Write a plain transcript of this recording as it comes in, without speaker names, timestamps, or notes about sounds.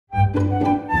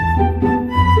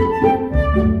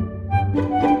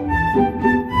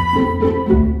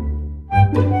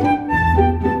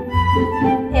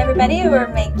We're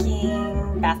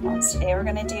making bath bombs today. We're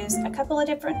going to do a couple of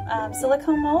different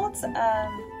silicone molds. I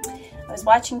was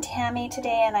watching Tammy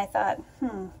today and I thought,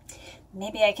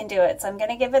 maybe I can do it. So I'm going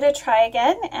to give it a try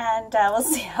again and we'll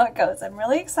see how it goes. I'm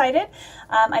really excited.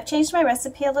 I've changed my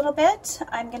recipe a little bit.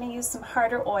 I'm going to use some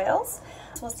harder oils.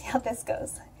 So we'll see how this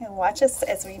goes. And watch us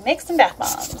as we make some bath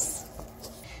bombs.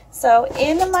 So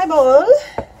in my bowl,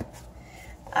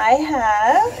 I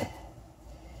have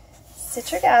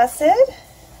citric acid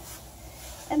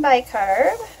and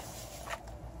bicarb.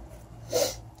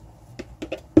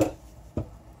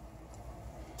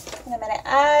 And I'm going to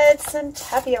add some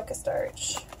tapioca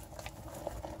starch,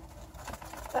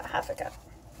 about half a cup.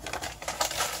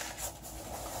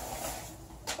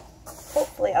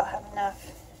 Hopefully I'll have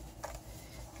enough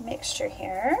mixture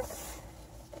here.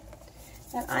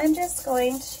 And I'm just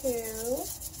going to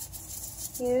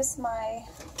use my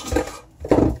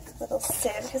little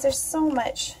sieve because there's so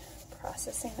much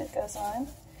processing that goes on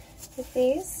with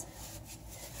these.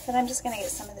 Then I'm just going to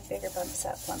get some of the bigger lumps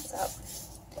out.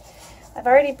 I've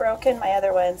already broken my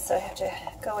other one, so I have to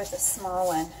go with the small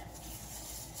one.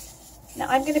 Now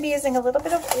I'm going to be using a little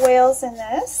bit of oils in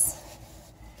this.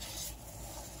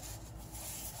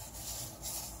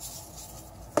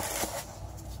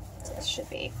 So this should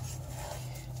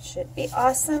be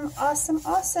awesome, awesome,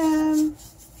 awesome.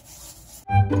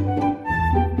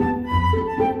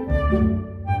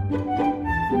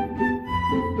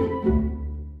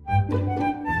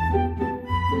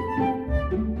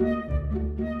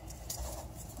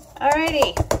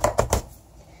 Alrighty,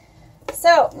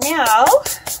 so now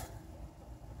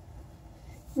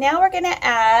we're going to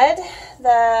add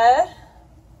the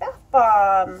bath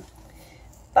bomb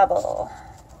bubble.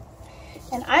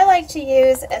 And I like to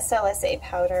use SLSA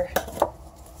powder.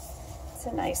 It's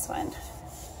a nice one.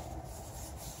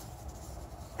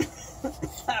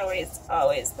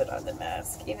 always put on the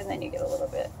mask, even then you get a little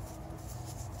bit.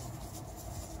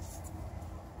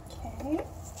 Okay.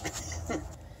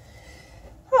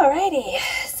 Alrighty,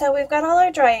 so we've got all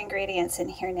our dry ingredients in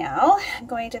here now. I'm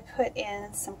going to put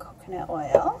in some coconut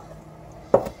oil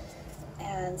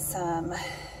and some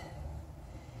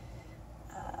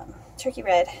turkey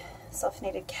red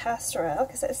sulfonated castor oil,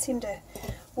 because that seemed to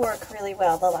work really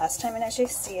well the last time, and as you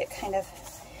see it kind of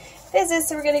fizzes,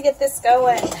 so we're going to get this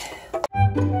going.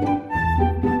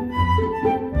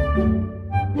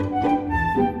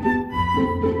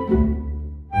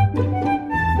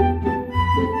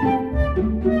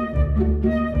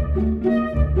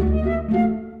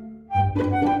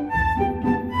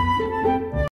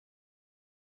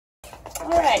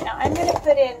 Alright, now I'm going to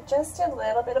put in just a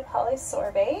little bit of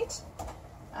polysorbate,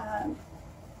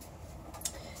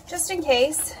 just in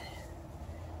case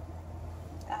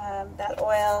that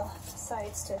oil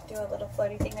decides to do a little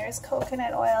floaty thing. There's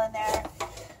coconut oil in there.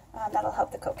 That'll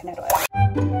help the coconut oil.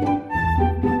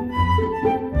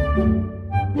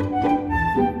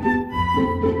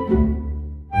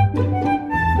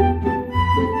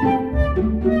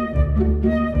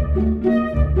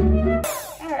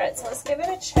 Alright, so let's give it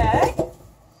a check.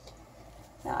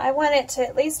 Now I want it to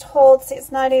at least hold, see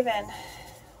it's not even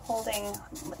holding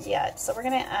yet, so we're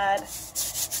going to add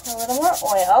a little more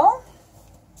oil.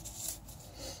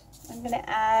 I'm going to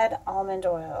add almond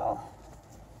oil.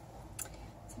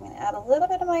 So I'm going to add a little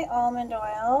bit of my almond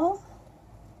oil.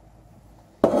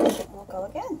 We'll go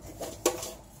again.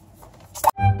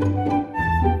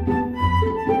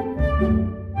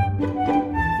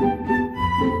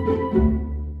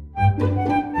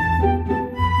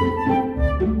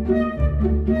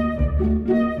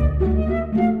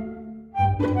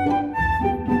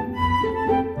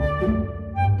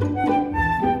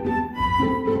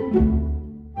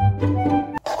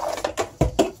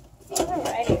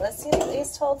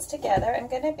 Holds together. I'm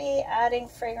going to be adding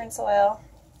fragrance oil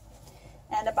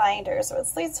and a binder, so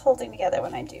it's at least holding together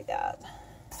when I do that.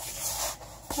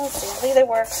 We'll see, it'll either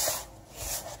work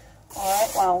or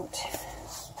it won't.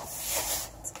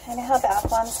 It's kind of how bath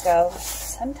bombs go.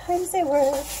 Sometimes they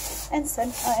work and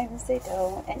sometimes they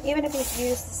don't. And even if you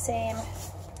use the same,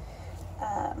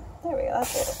 there we go,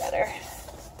 that's a little better.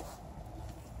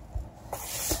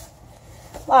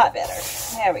 A lot better.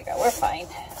 There we go, we're fine.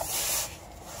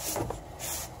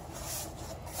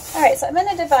 Alright, so I'm going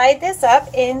to divide this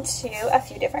up into a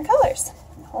few different colors.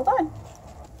 Hold on.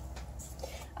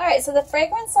 Alright, so the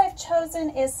fragrance I've chosen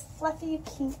is Fluffy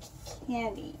Pink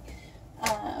Candy.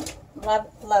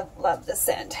 Love, love, love the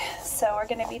scent. So we're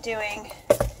going to be doing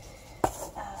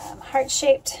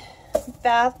heart-shaped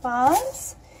bath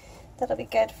bombs. That'll be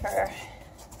good for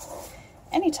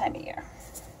any time of year.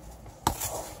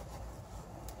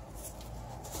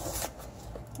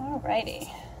 Alrighty,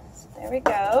 so there we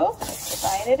go.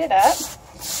 Divided it up.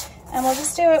 And we'll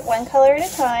just do it one color at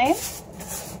a time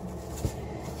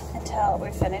until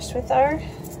we're finished with our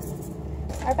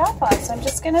bath bomb. So I'm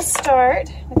just going to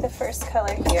start with the first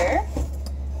color here.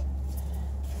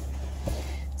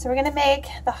 So we're going to make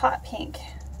the hot pink.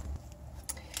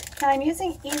 Now I'm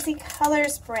using Easy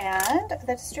Colors brand.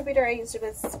 The distributor I used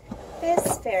was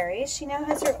fizzer. She now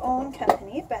has her own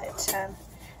company, but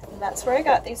that's where I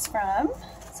got these from.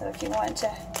 So if you want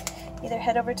to either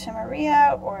head over to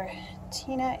Maria or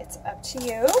Tina, it's up to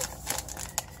you.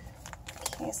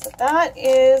 Okay, so that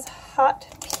is hot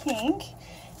pink.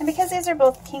 And because these are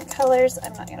both pink colors,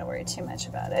 I'm not going to worry too much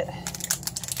about it.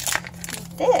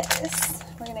 This,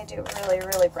 we're going to do really,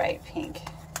 really bright pink.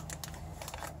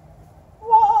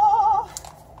 Whoa!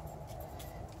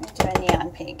 I'm going to do a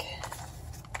neon pink.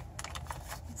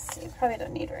 Let's see, probably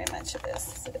don't need very much of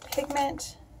this. Is it a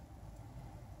pigment?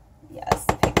 Yes,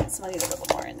 the pigment's going to need a little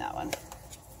more in that one.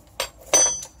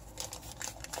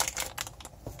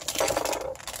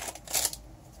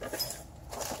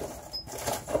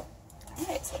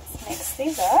 Alright, so let's mix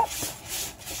these up.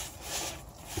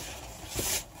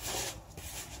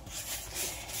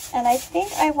 And I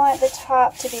think I want the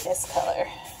top to be this color.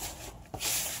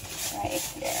 Right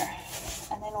here.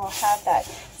 And then we'll have that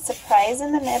surprise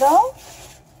in the middle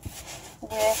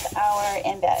with our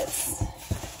embeds.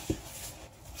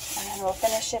 And then we'll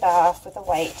finish it off with a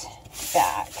white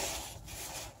back.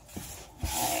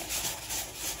 Alright.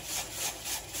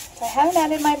 So I haven't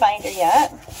added my binder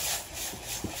yet.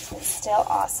 It's still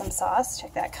awesome sauce.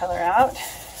 Check that color out.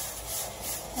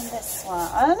 And this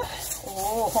one.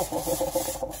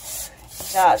 Oh,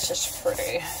 that's just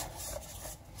pretty.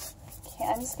 Okay,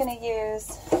 I'm just going to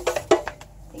use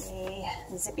the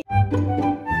zippy.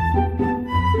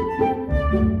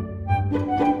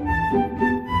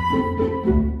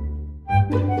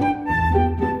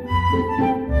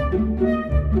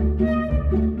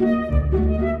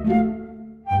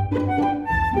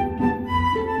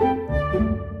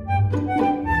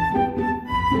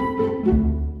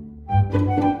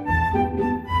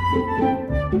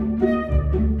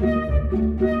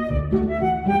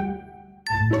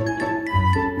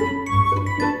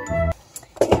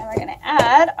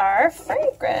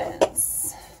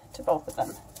 Fragrance to both of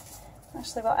them.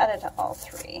 Actually, we'll add it to all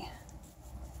three.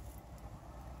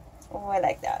 Oh, I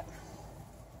like that.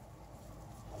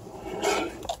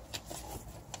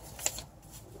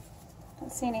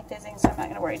 Don't see any fizzing, so I'm not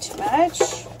going to worry too much.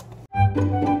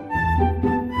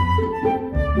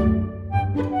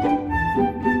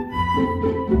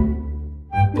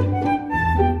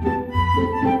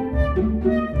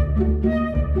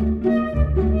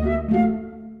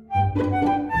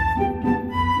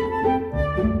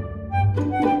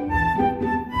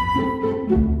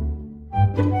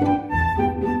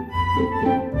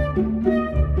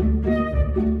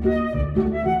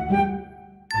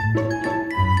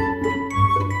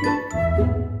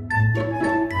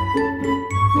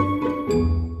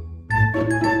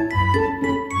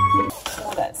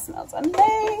 Smells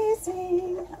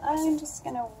amazing. I'm just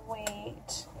gonna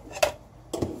wait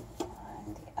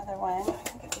on the other one. I'm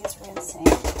gonna get these rinsing.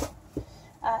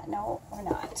 No, we're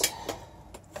not.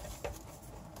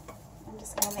 I'm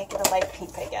just gonna make it a light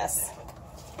pink, I guess.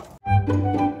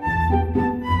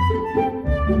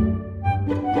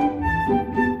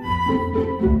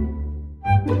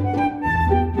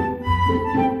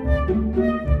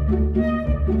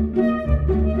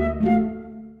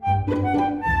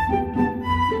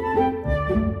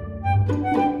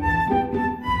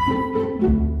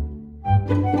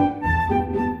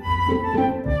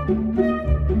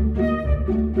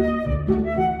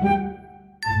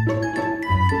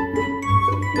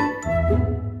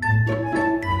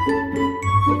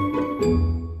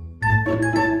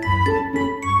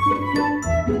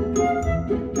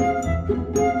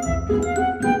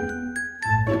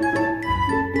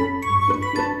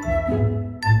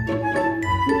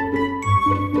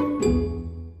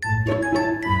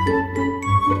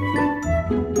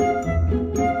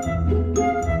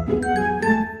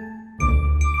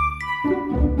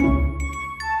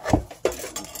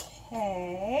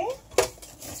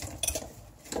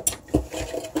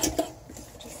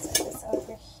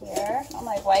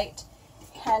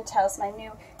 Handtails, my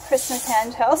new Christmas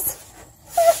handtails.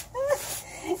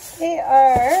 They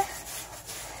are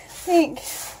pink,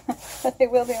 but they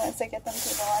will be once I get them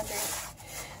through the laundry.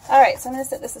 Alright, so I'm going to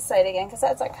set this aside again because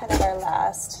that's like kind of our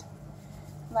last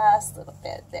little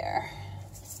bit there.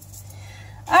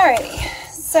 Alrighty,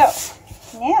 so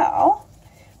now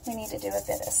we need to do a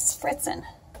bit of spritzing.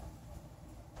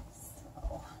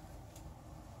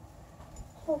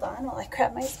 Hold on while I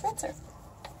grab my spritzer.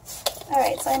 All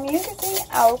right, so I'm using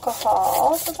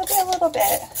alcohol, so there'll be a little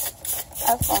bit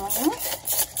of foaming.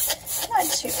 Not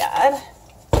too bad.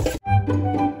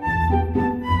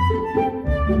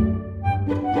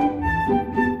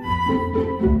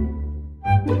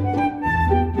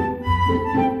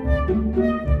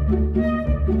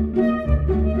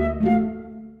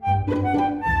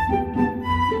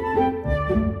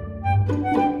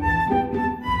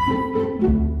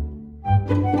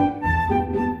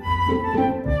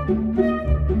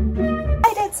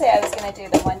 I was going to do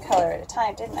them one color at a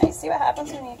time, didn't I? See what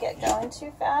happens when you get going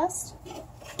too fast?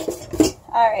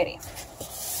 Alrighty.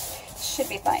 Should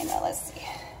be fine though. Let's see.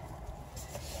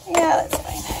 Yeah, that's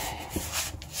fine.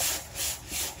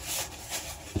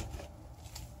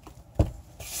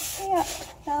 Yeah,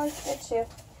 that looks good too.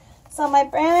 So my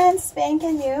brand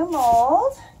spanking new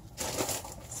mold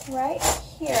is right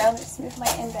here. Let me just move my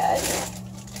embed.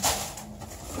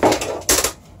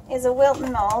 Is a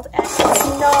Wilton mold, and it's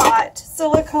not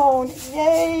silicone.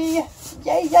 Yay!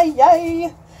 Yay, yay,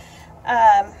 yay!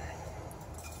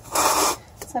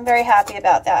 So I'm very happy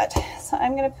about that. So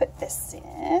I'm going to put this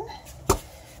in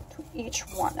to each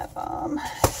one of them.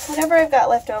 Whatever I've got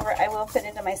left over, I will put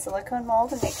into my silicone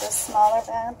mold and make those smaller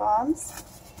than Bombz.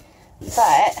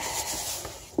 But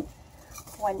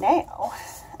for now,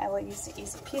 I will use the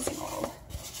easy peasy mold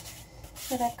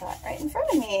that I've got right in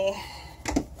front of me.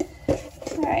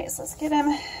 Alright, so let's get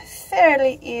them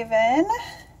fairly even.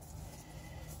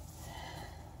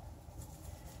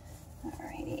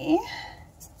 Alrighty.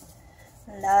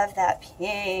 Love that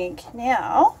pink.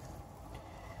 Now,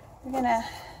 we're going to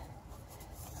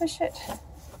push it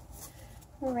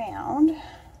around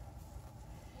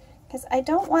because I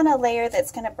don't want a layer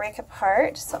that's going to break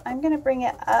apart, so I'm going to bring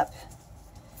it up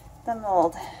the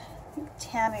mold. I think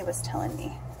Tammy was telling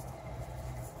me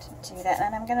to do that,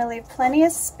 and I'm going to leave plenty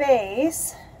of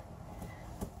space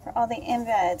for all the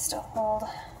embeds to hold,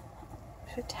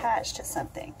 to attach to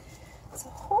something. So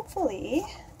hopefully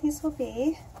these will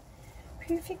be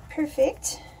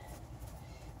perfect,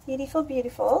 beautiful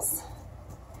beautifuls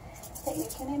that you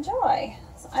can enjoy.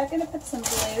 So I'm going to put some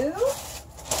blue,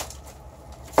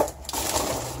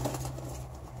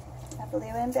 a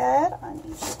blue embed on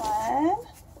each one.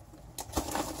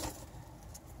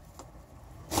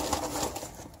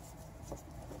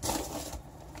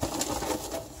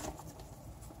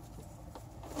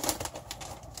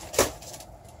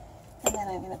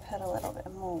 I'm going to put a little bit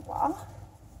more,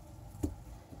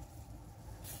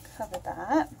 cover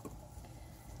that.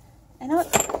 I know it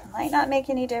might not make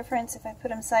any difference if I put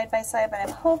them side by side, but I'm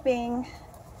hoping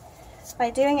by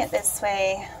doing it this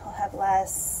way, we'll have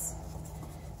less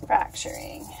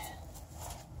fracturing.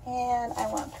 And I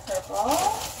want purple.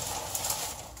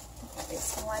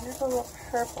 These wonderful little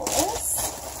purples.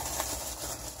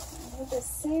 They're the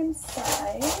same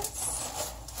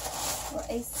size, or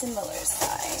a similar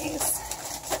size.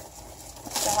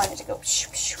 I wanted to go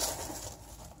shoo, shoo.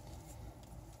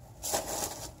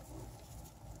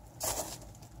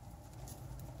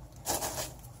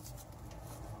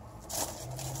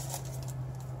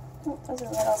 Oh, those are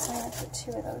little, so I'm going to put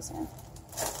 2 of those in.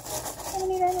 I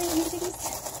need our little itty bitties.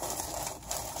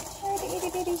 Here are the itty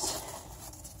bitties.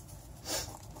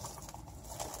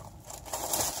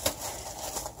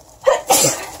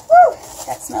 Woo!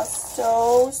 That smells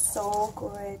so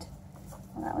good.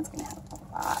 Well, that one's going to have a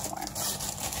lot more.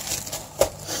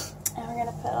 And we're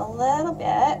going to put a little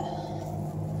bit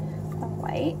of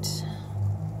white.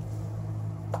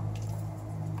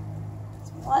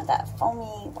 So we want that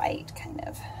foamy white kind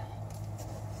of.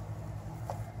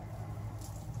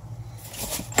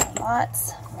 And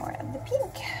lots more of the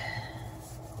pink.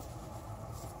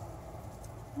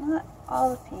 Not all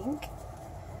the pink.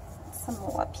 Some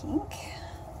more pink.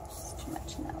 Just too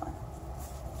much in that one.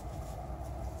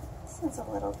 This is a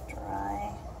little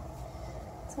dry.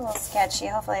 It's a little sketchy.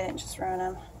 Hopefully I didn't just ruin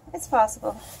them. It's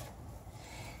possible.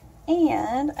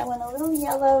 And I want a little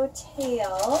yellow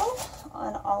tail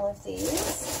on all of these.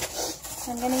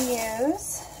 So I'm going to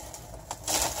use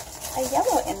a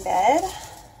yellow embed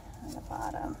on the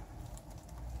bottom.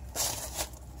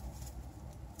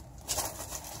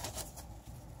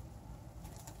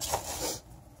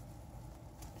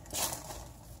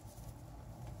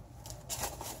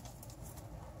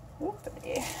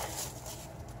 Oopsie.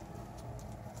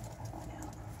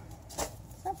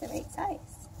 It's not the right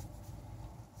size.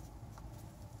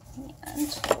 And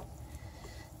a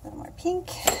little more pink.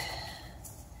 A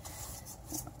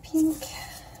little more pink.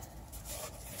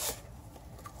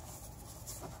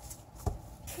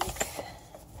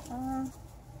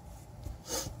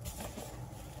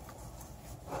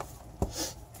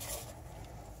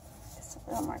 Just a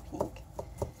little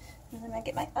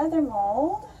get my other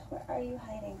mold. Where are you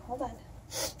hiding? Hold on.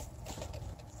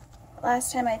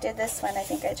 Last time I did this one, I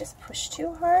think I just pushed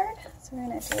too hard. So we're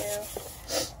going to do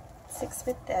 6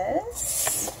 with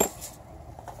this.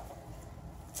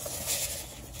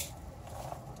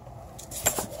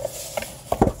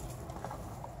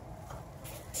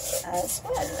 As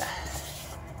well.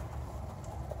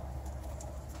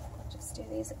 Just do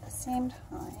these at the same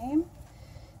time.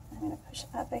 I'm going to push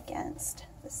up against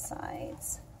the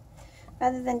sides.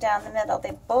 Rather than down the middle,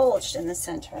 they bulged in the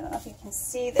center. I don't know if you can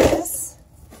see this,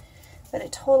 but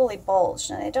it totally bulged,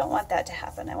 and I don't want that to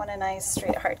happen. I want a nice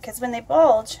straight heart, because when they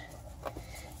bulge,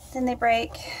 then they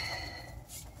break.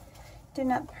 They're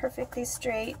not perfectly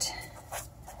straight.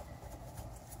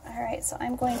 All right, so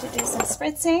I'm going to do some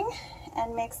spritzing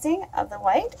and mixing of the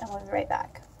white, and we'll be right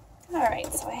back. All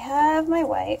right, so I have my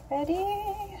white ready.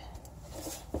 I'm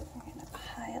going to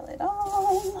pile it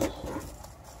on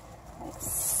like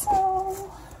so.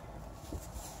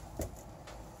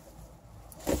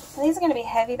 And these are going to be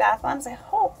heavy bath bombs. I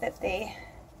hope that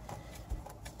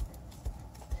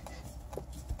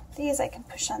these I can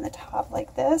push on the top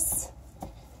like this.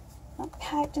 Not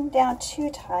pack them down too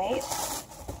tight,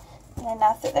 and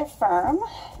enough that they're firm.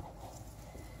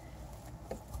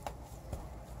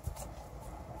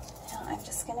 Now I'm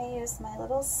just going to use my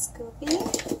little scoopy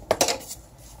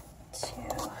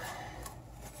to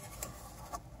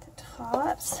the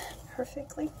tops,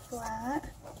 perfectly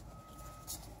flat.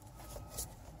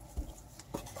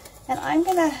 And I'm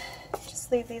going to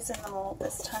just leave these in the mold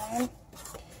this time.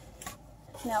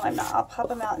 No, I'm not. I'll pop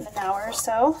them out in an hour or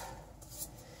so,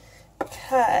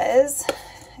 because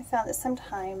I found that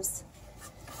sometimes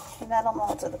the metal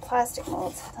molds or the plastic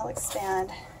molds, they'll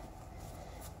expand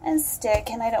and stick,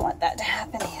 and I don't want that to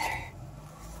happen either.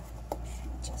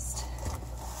 Just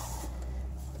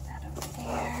put that over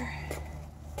there.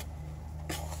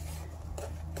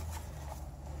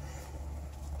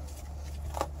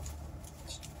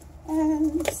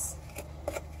 And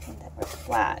that we're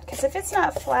flat, because if it's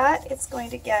not flat, it's going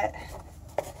to get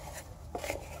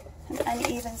an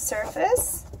uneven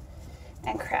surface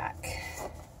and crack.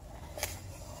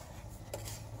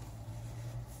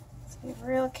 So be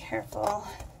real careful.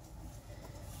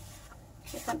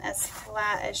 Get them as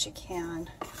flat as you can.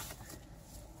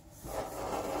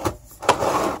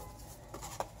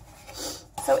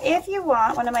 So if you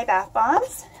want one of my bath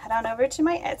bombs, head on over to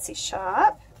my Etsy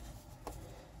shop.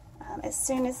 As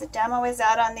soon as the demo is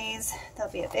out on these, they'll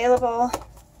be available.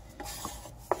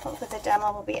 Hopefully the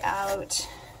demo will be out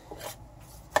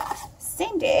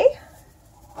same day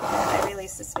that I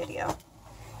release this video.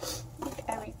 If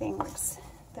everything works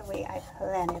the way I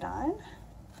plan on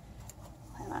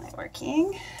it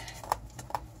working.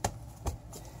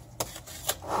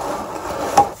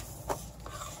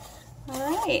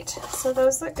 Alright, so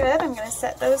those look good. I'm going to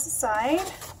set those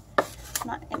aside. I'm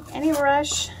not in any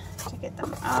rush to get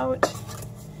them out.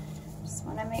 Just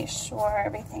want to make sure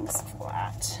everything's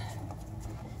flat.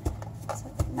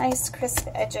 So nice crisp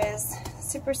edges,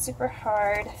 super, super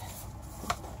hard.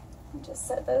 And just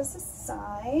set those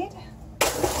aside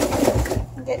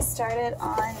and get started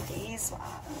on these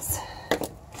ones.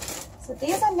 So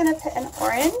these I'm going to put an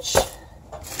orange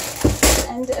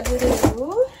and a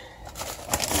blue.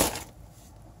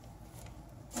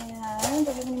 And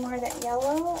do we have any more of that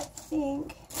yellow? I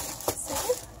think so.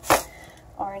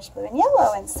 Orange, blue, and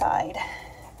yellow inside.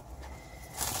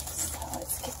 So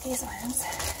let's get these ones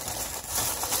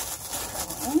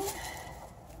going.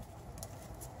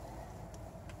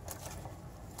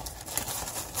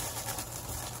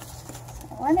 So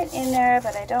I want it in there,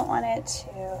 but I don't want it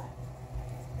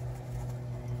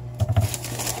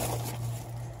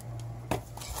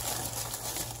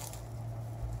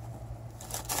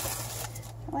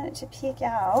to peek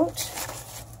out.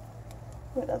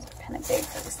 Ooh, those are kind of big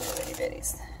for these little bitty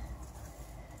bitties.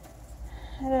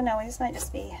 I don't know, these might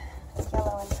just be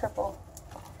yellow and purple.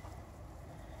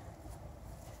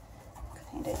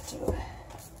 Kind of do.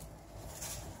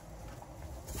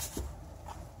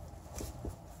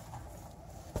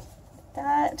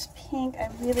 That pink, I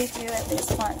really do at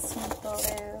least want some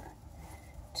blue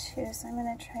too, so I'm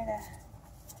going to try to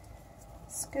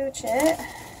scooch it.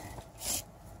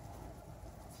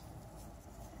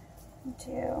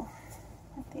 Do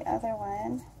like the other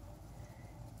one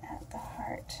at the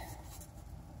heart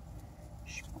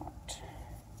spot.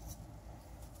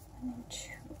 1 and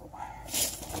 2. 1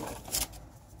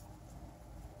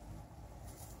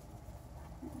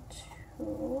 and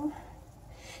 2.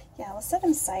 Yeah, we'll set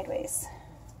them sideways.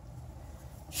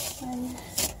 1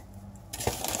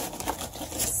 to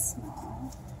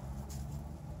small.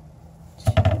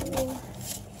 2.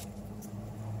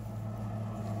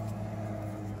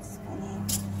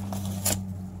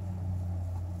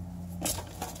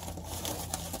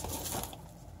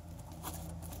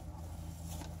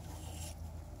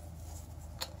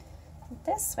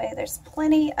 This way there's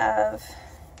plenty of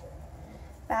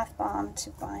bath bomb to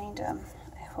bind them,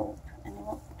 I hope, and they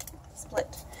won't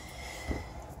split.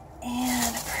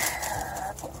 And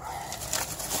purple.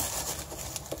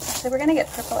 Actually, we're going to get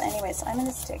purple anyway, so I'm going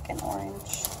to stick an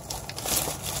orange.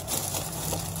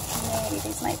 Maybe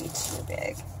these might be too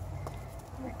big.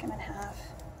 I recommend half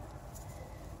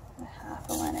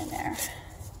a one in there.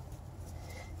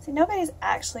 So nobody's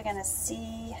actually going to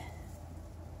see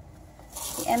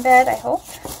the embed, I hope.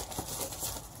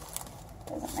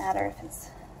 Doesn't matter if it's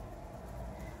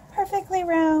perfectly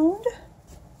round.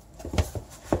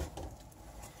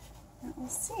 And we'll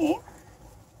see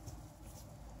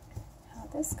how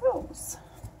this goes.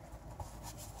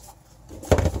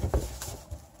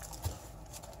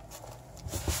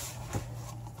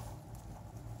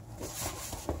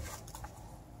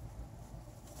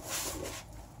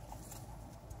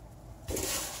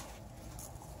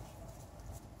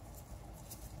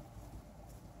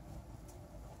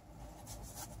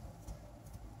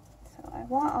 I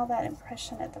want all that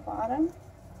impression at the bottom,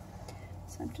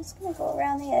 so I'm just going to go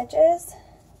around the edges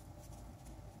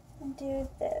and do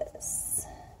this,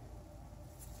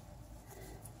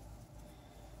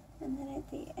 and then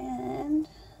at the end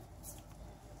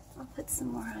I'll put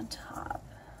some more on top.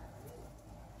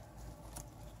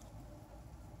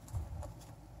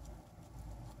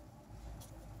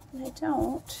 And I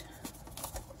don't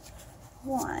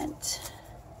want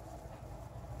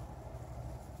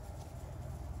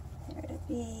there to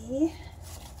be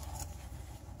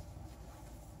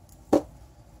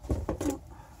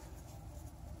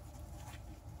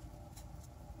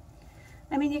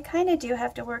I mean, you kind of do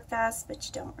have to work fast, but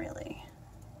you don't really.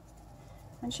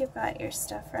 Once you've got your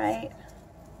stuff right,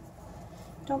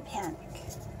 don't panic.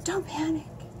 Don't panic.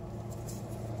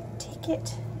 Take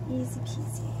it easy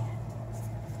peasy.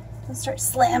 Don't start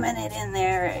slamming it in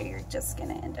there, or you're just going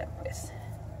to end up with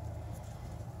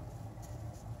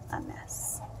a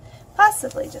mess.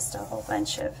 Possibly just a whole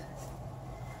bunch of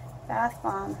bath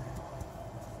bomb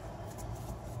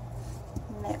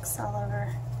mix all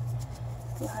over.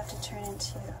 You'll have to turn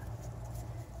into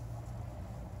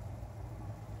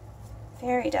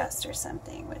fairy dust or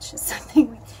something, which is something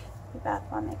we bath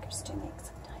bomb makers do make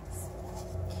sometimes.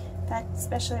 In fact,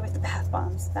 especially with the bath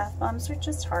bombs. Bath bombs are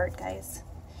just hard, guys.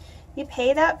 You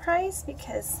pay that price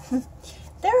because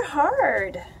they're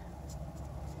hard.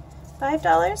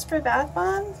 $5 for a bath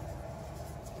bomb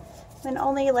when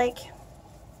only like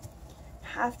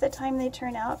half the time they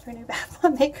turn out for new bath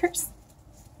bomb makers.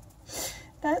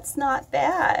 That's not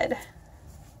bad.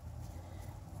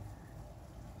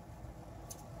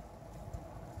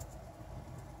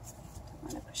 Don't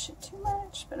want to push it too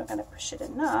much, but I'm going to push it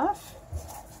enough.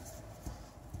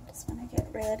 I just want to get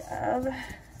rid of,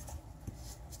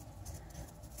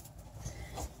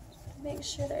 make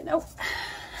sure they're, nope.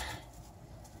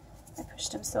 I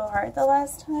pushed them so hard the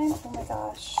last time. Oh my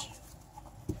gosh.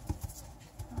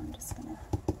 I'm just going to,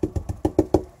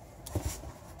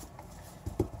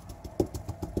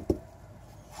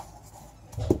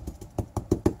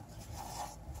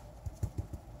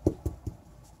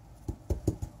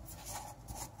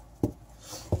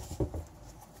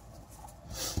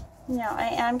 now I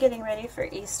am getting ready for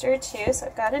Easter too, so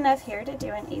I've got enough here to do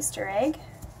an Easter egg.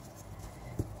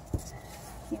 If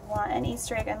you want an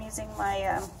Easter egg, I'm using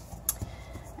my,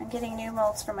 I'm getting new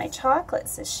molds for my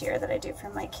chocolates this year that I do for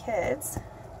my kids,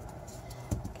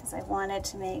 because I wanted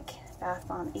to make bath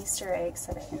bomb Easter eggs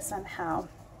that I can somehow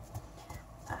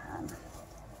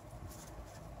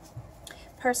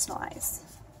personalize.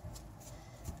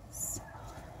 So,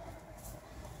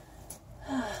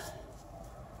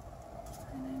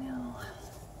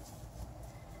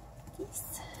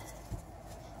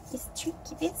 is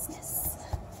tricky business.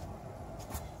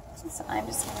 So I'm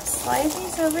just going to slide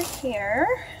these over here,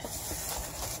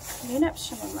 clean up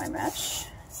some of my mesh,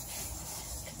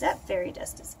 because that fairy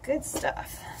dust is good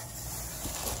stuff.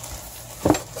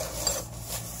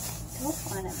 Don't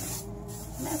want to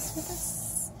mess with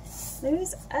this,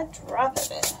 lose a drop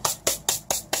of it.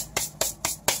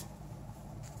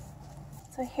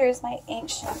 So here's my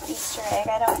ancient Easter egg.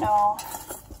 I don't know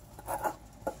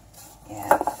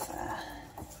if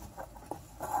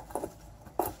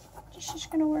this is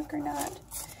going to work or not.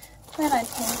 Plan on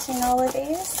painting all of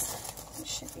these. It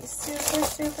should be super,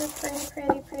 super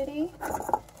pretty.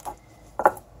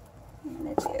 I'm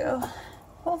going to do,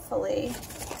 hopefully,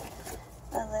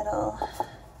 a little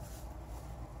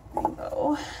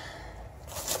rainbow.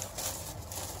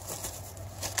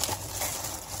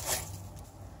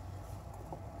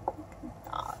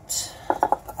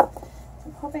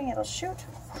 I'm hoping it'll shoot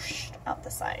whoosh, out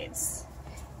the sides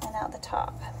and out the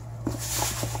top.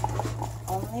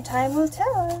 Only time will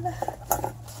tell.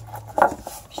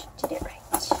 She did it right.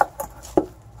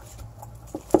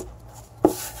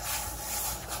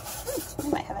 We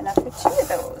might have enough for 2 of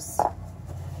those.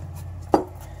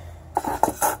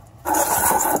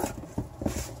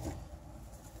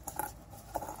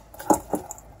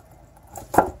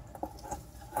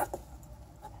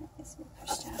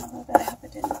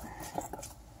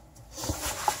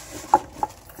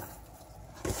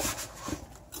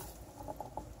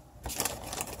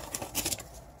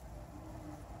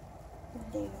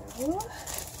 Blue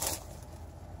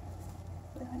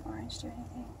and orange do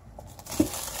anything.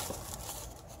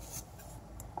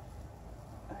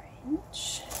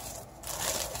 Orange.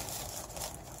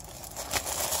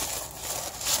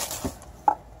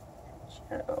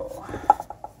 Yellow.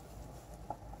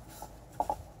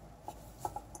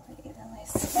 Evenly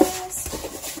spaced.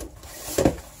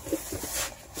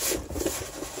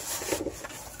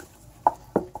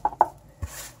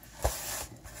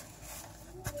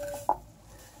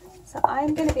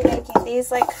 I'm going to be making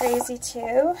these like crazy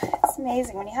too. It's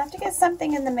amazing. When you have to get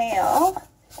something in the mail,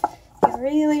 you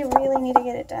really, really need to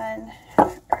get it done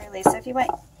early. So if you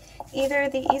want either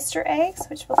the Easter eggs,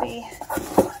 which will be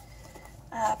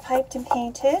piped and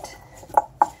painted,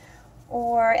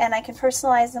 and I can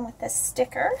personalize them with this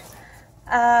sticker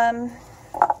at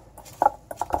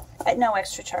no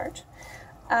extra charge.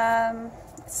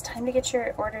 It's time to get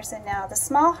your orders in now. The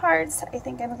small hearts, I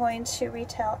think I'm going to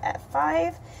retail at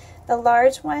 $5. The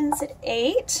large ones at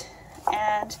 $8,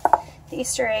 and the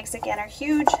Easter eggs again are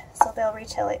huge, so they'll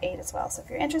retail at $8 as well. So if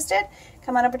you're interested,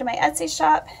 come on over to my Etsy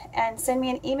shop and send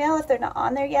me an email if they're not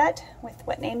on there yet with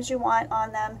what names you want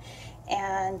on them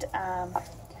and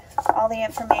all the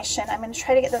information. I'm going to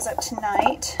try to get those up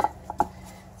tonight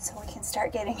so we can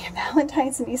start getting your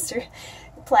Valentine's and Easter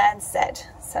plans set.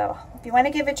 So if you want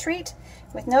to give a treat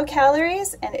with no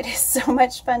calories, and it is so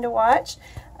much fun to watch,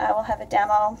 we'll have a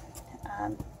demo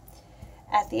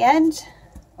at the end,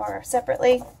 or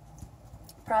separately,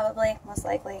 probably, most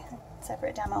likely,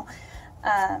 separate demo,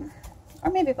 or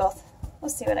maybe both. We'll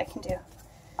see what I can do.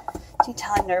 Can you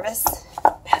tell I'm nervous?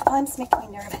 Bath bombs make me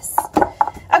nervous.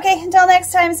 Okay, until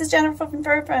next time, this is Jennifer from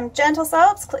Jentle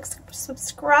Salts. Click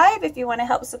subscribe if you want to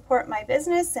help support my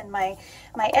business and my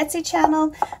Etsy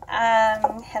channel.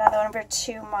 Head on over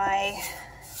to my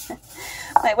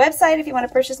website if you want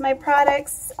to purchase my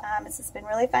products. This has been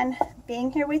really fun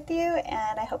being here with you,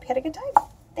 and I hope you had a good time.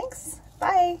 Thanks.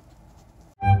 Bye.